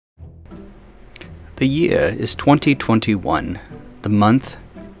The year is 2021, the month,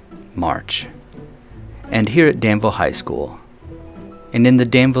 March. And here at Danville High School, and in the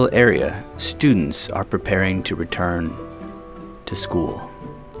Danville area, students are preparing to return to school.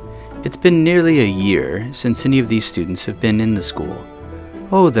 It's been nearly a year since any of these students have been in the school.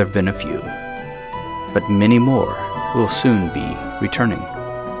 Oh, there have been a few, but many more will soon be returning.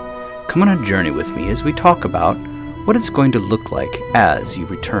 Come on a journey with me as we talk about what it's going to look like as you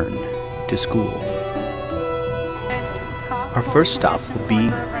return to school. Our first stop will be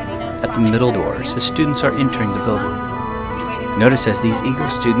at the middle doors as students are entering the building. Notice as these eager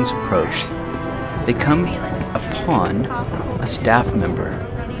students approach, they come upon a staff member.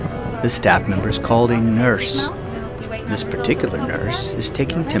 This staff member is called a nurse. This particular nurse is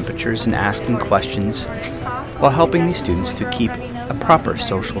taking temperatures and asking questions while helping these students to keep a proper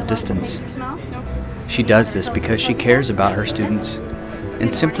social distance. She does this because she cares about her students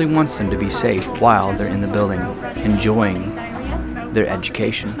and simply wants them to be safe while they're in the building, enjoying their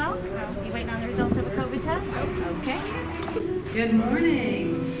education. Good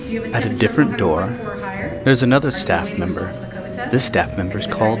morning. At a different door, there's another staff member. This staff member is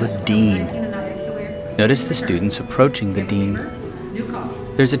called a dean. Notice the students approaching the dean.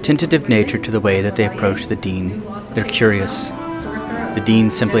 There's a tentative nature to the way that they approach the dean. They're curious. The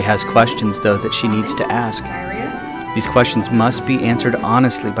dean simply has questions, though, that she needs to ask. These questions must be answered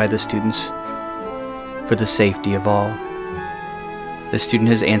honestly by the students for the safety of all. The student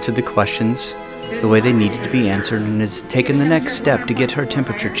has answered the questions the way they needed to be answered and has taken the next step to get her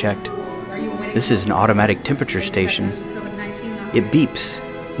temperature checked. This is an automatic temperature station. It beeps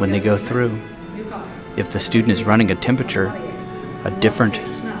when they go through. If the student is running a temperature, a different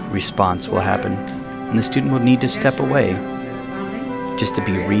response will happen, and the student will need to step away just to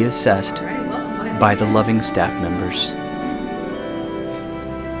be reassessed by the loving staff members.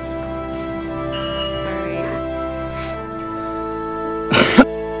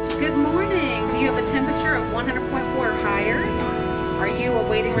 Good morning. Do you have a temperature of 100.4 or higher? Are you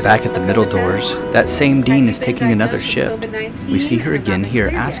awaiting results? Back at the middle doors, that same dean is taking another shift. We see her again here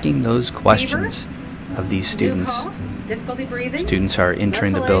asking those questions of these students. Students are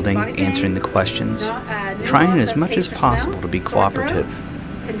entering the building, answering the questions, trying as much as possible to be cooperative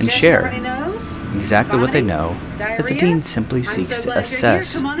and share exactly what they know, as the dean simply seeks to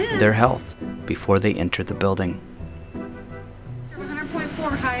assess their health before they enter the building.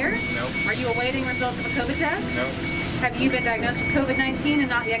 100.4 higher? No. Are you awaiting results of a COVID test? No. Have you been diagnosed with COVID-19 and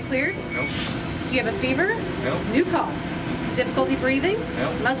not yet cleared? No. Do you have a fever? No. New cough? Difficulty breathing?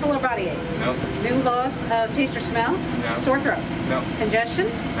 No. Muscle or body aches? No. New loss of taste or smell? No. Sore throat? No. Congestion?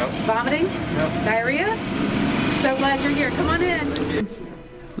 No. Vomiting? No. Diarrhea? So glad you're here. Come on in.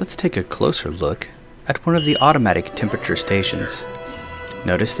 Let's take a closer look at one of the automatic temperature stations.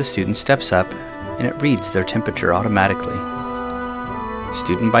 Notice the student steps up and it reads their temperature automatically.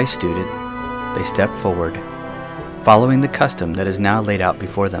 Student by student, they step forward, following the custom that is now laid out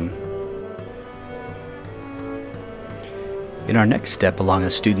before them. In our next step along a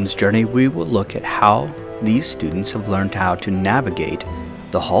student's journey, we will look at how these students have learned how to navigate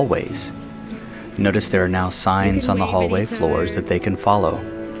the hallways. Notice there are now signs on the hallway floors that they can follow,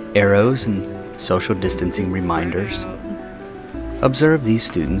 arrows and social distancing reminders. Observe these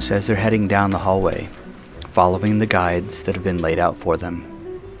students as they're heading down the hallway, following the guides that have been laid out for them.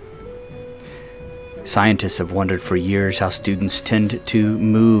 Scientists have wondered for years how students tend to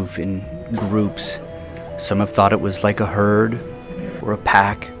move in groups. Some have thought it was like a herd or a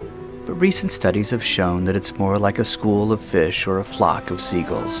pack, but recent studies have shown that it's more like a school of fish or a flock of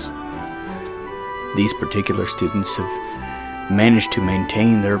seagulls. These particular students have managed to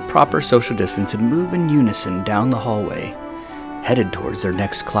maintain their proper social distance and move in unison down the hallway, headed towards their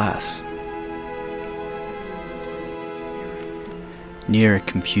next class. Near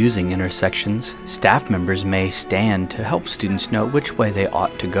confusing intersections, staff members may stand to help students know which way they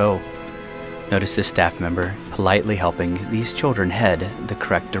ought to go. Notice this staff member politely helping these children head the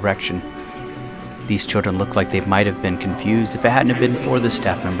correct direction. These children look like they might have been confused if it hadn't been for the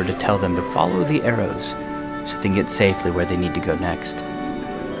staff member to tell them to follow the arrows so they can get safely where they need to go next.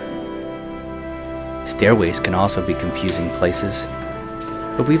 Stairways can also be confusing places,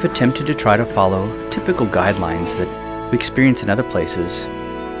 but we've attempted to try to follow typical guidelines that we experience in other places.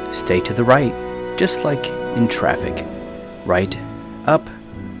 Stay to the right, just like in traffic. Right, up,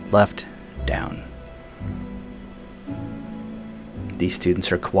 left, down. These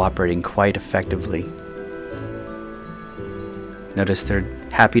students are cooperating quite effectively. Notice their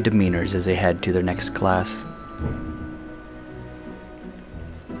happy demeanors as they head to their next class.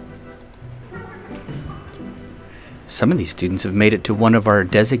 Some of these students have made it to one of our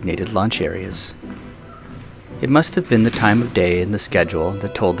designated lunch areas. It must have been the time of day in the schedule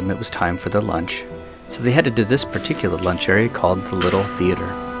that told them it was time for their lunch, so they headed to this particular lunch area called the Little Theater.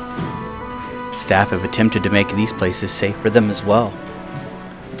 Staff have attempted to make these places safe for them as well.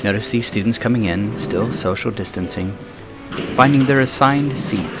 Notice these students coming in, still social distancing, finding their assigned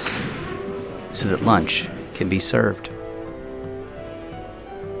seats so that lunch can be served.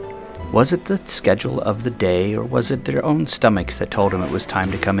 Was it the schedule of the day, or was it their own stomachs that told them it was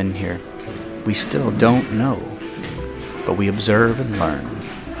time to come in here? We still don't know, but we observe and learn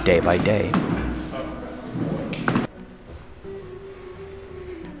day by day.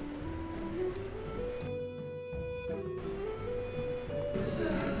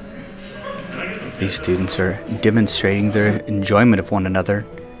 These students are demonstrating their enjoyment of one another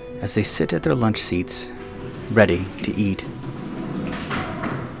as they sit at their lunch seats, ready to eat.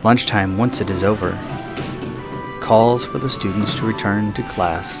 Lunchtime, once it is over, calls for the students to return to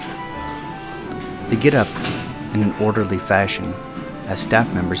class. They get up in an orderly fashion, as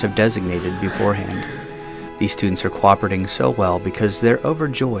staff members have designated beforehand. These students are cooperating so well because they're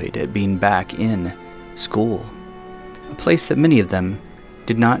overjoyed at being back in school, a place that many of them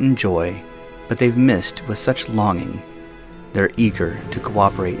did not enjoy, but they've missed with such longing. They're eager to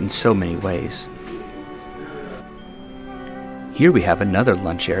cooperate in so many ways. Here we have another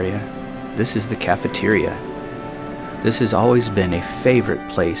lunch area. This is the cafeteria. This has always been a favorite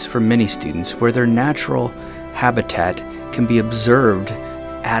place for many students where their natural habitat can be observed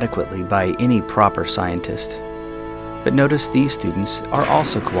adequately by any proper scientist. But notice these students are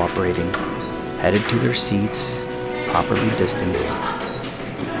also cooperating, headed to their seats, properly distanced,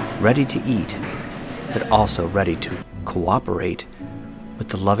 ready to eat, but also ready to cooperate with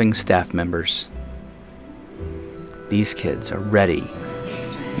the loving staff members. These kids are ready,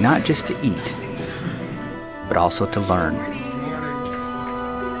 not just to eat, but also to learn.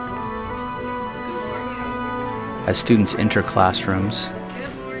 As students enter classrooms,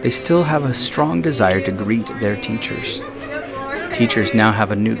 they still have a strong desire to greet their teachers. Teachers now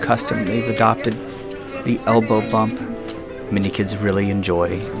have a new custom they've adopted, the elbow bump. Many kids really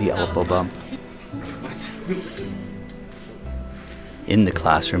enjoy the elbow bump. In the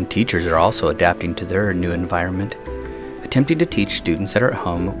classroom, teachers are also adapting to their new environment, attempting to teach students that are at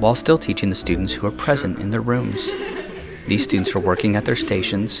home while still teaching the students who are present in their rooms. These students are working at their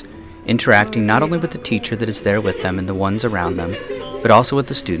stations, interacting not only with the teacher that is there with them and the ones around them, but also with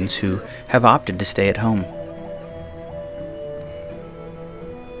the students who have opted to stay at home.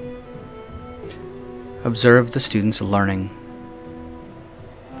 Observe the students learning.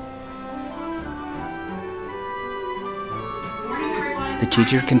 The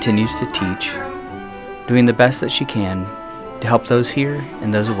teacher continues to teach, doing the best that she can to help those here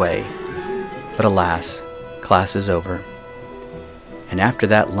and those away. But alas, class is over. And after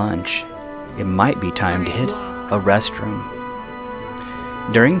that lunch, it might be time to hit a restroom.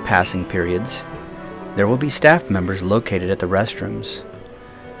 During passing periods, there will be staff members located at the restrooms.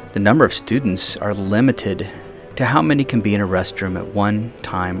 The number of students are limited to how many can be in a restroom at one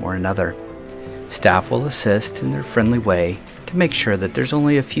time or another. Staff will assist in their friendly way to make sure that there's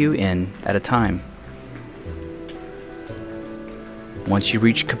only a few in at a time. Once you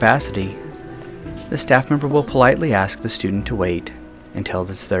reach capacity, the staff member will politely ask the student to wait until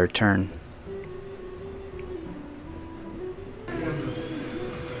it's their turn.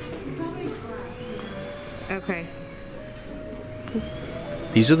 Okay.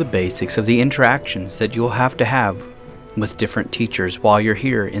 These are the basics of the interactions that you'll have to have with different teachers while you're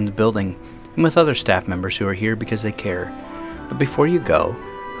here in the building, and with other staff members who are here because they care. But before you go,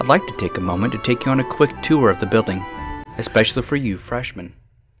 I'd like to take a moment to take you on a quick tour of the building, especially for you freshmen.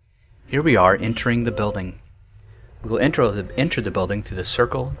 Here we are entering the building. We will enter the building through the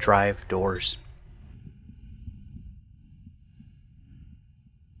Circle Drive doors.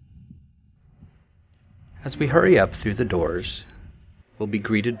 As we hurry up through the doors, we'll be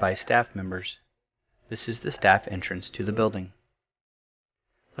greeted by staff members. This is the staff entrance to the building.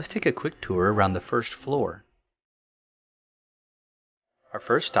 Let's take a quick tour around the first floor. Our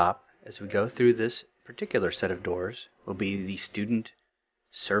first stop, as we go through this particular set of doors, will be the Student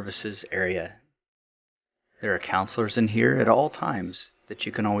Services area. There are counselors in here at all times that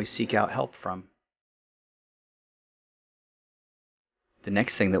you can always seek out help from. The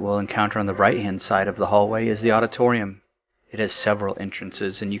next thing that we'll encounter on the right-hand side of the hallway is the auditorium. It has several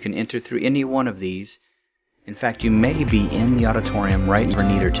entrances, and you can enter through any one of these. In fact, you may be in the auditorium right for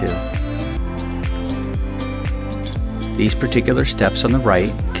need or two. These particular steps on the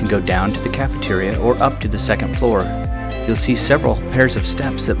right can go down to the cafeteria or up to the second floor. You'll see several pairs of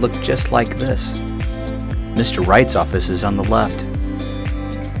steps that look just like this. Mr. Wright's office is on the left.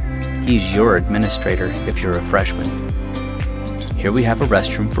 He's your administrator if you're a freshman. Here we have a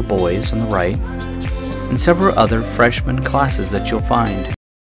restroom for boys on the right, and several other freshman classes that you'll find.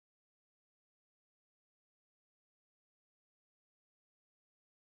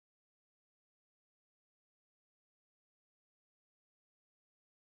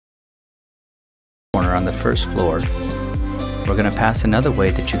 On the first floor, we're going to pass another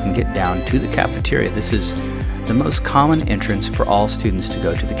way that you can get down to the cafeteria. This is the most common entrance for all students to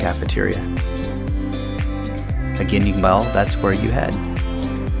go to the cafeteria. Again, well, that's where you head.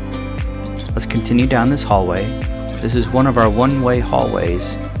 Let's continue down this hallway. This is one of our one-way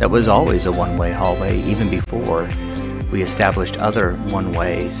hallways that was always a one-way hallway even before we established other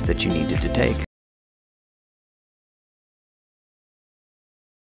one-ways that you needed to take.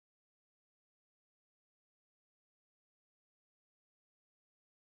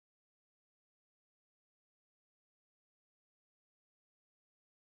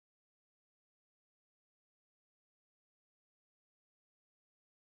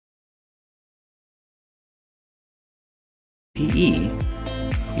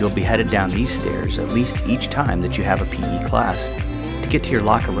 PE, you'll be headed down these stairs at least each time that you have a PE class to get to your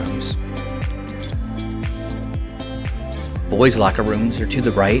locker rooms. Boys' locker rooms are to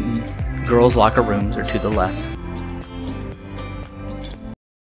the right and girls' locker rooms are to the left.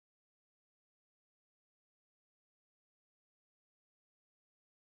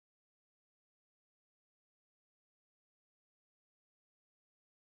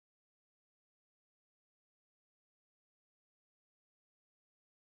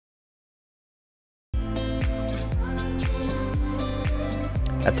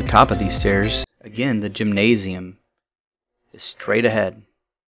 At the top of these stairs, again, the gymnasium is straight ahead.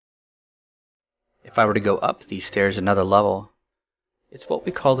 If I were to go up these stairs another level, it's what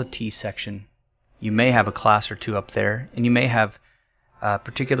we call the T section. You may have a class or two up there, and you may have a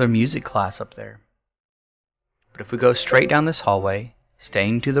particular music class up there. But if we go straight down this hallway,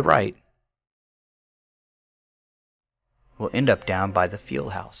 staying to the right, we'll end up down by the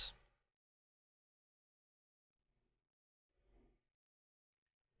field house.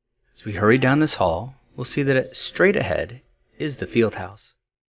 As we hurry down this hall, we'll see that straight ahead is the field house.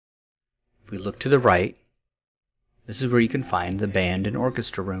 If we look to the right, this is where you can find the band and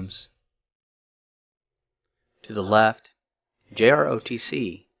orchestra rooms. To the left,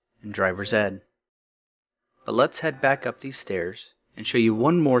 JROTC and driver's ed. But let's head back up these stairs and show you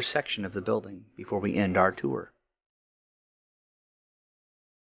one more section of the building before we end our tour.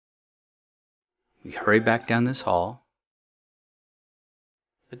 We hurry back down this hall.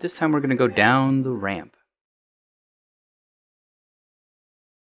 But this time we're going to go down the ramp.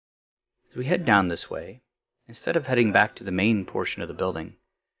 As we head down this way, instead of heading back to the main portion of the building,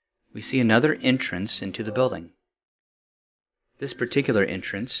 we see another entrance into the building. This particular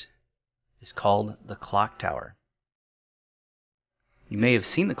entrance is called the clock tower. You may have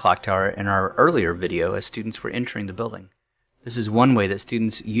seen the clock tower in our earlier video as students were entering the building. This is one way that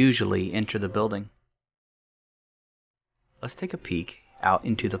students usually enter the building. Let's take a peek out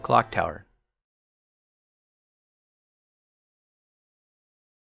into the clock tower.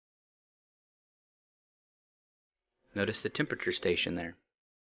 Notice the temperature station there.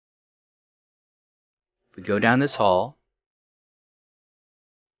 If we go down this hall,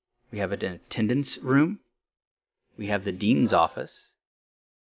 we have an attendance room, we have the dean's office,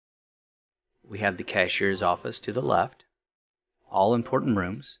 we have the cashier's office to the left, all important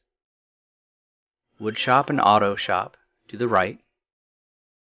rooms, wood shop and auto shop to the right,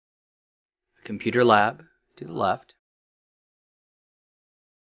 computer lab to the left,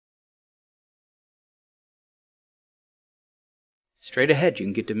 straight ahead you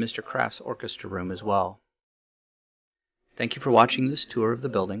can get to Mr. Kraft's orchestra room as well. Thank you for watching this tour of the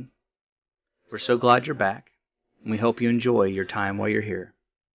building. We're so glad you're back, and we hope you enjoy your time while you're here.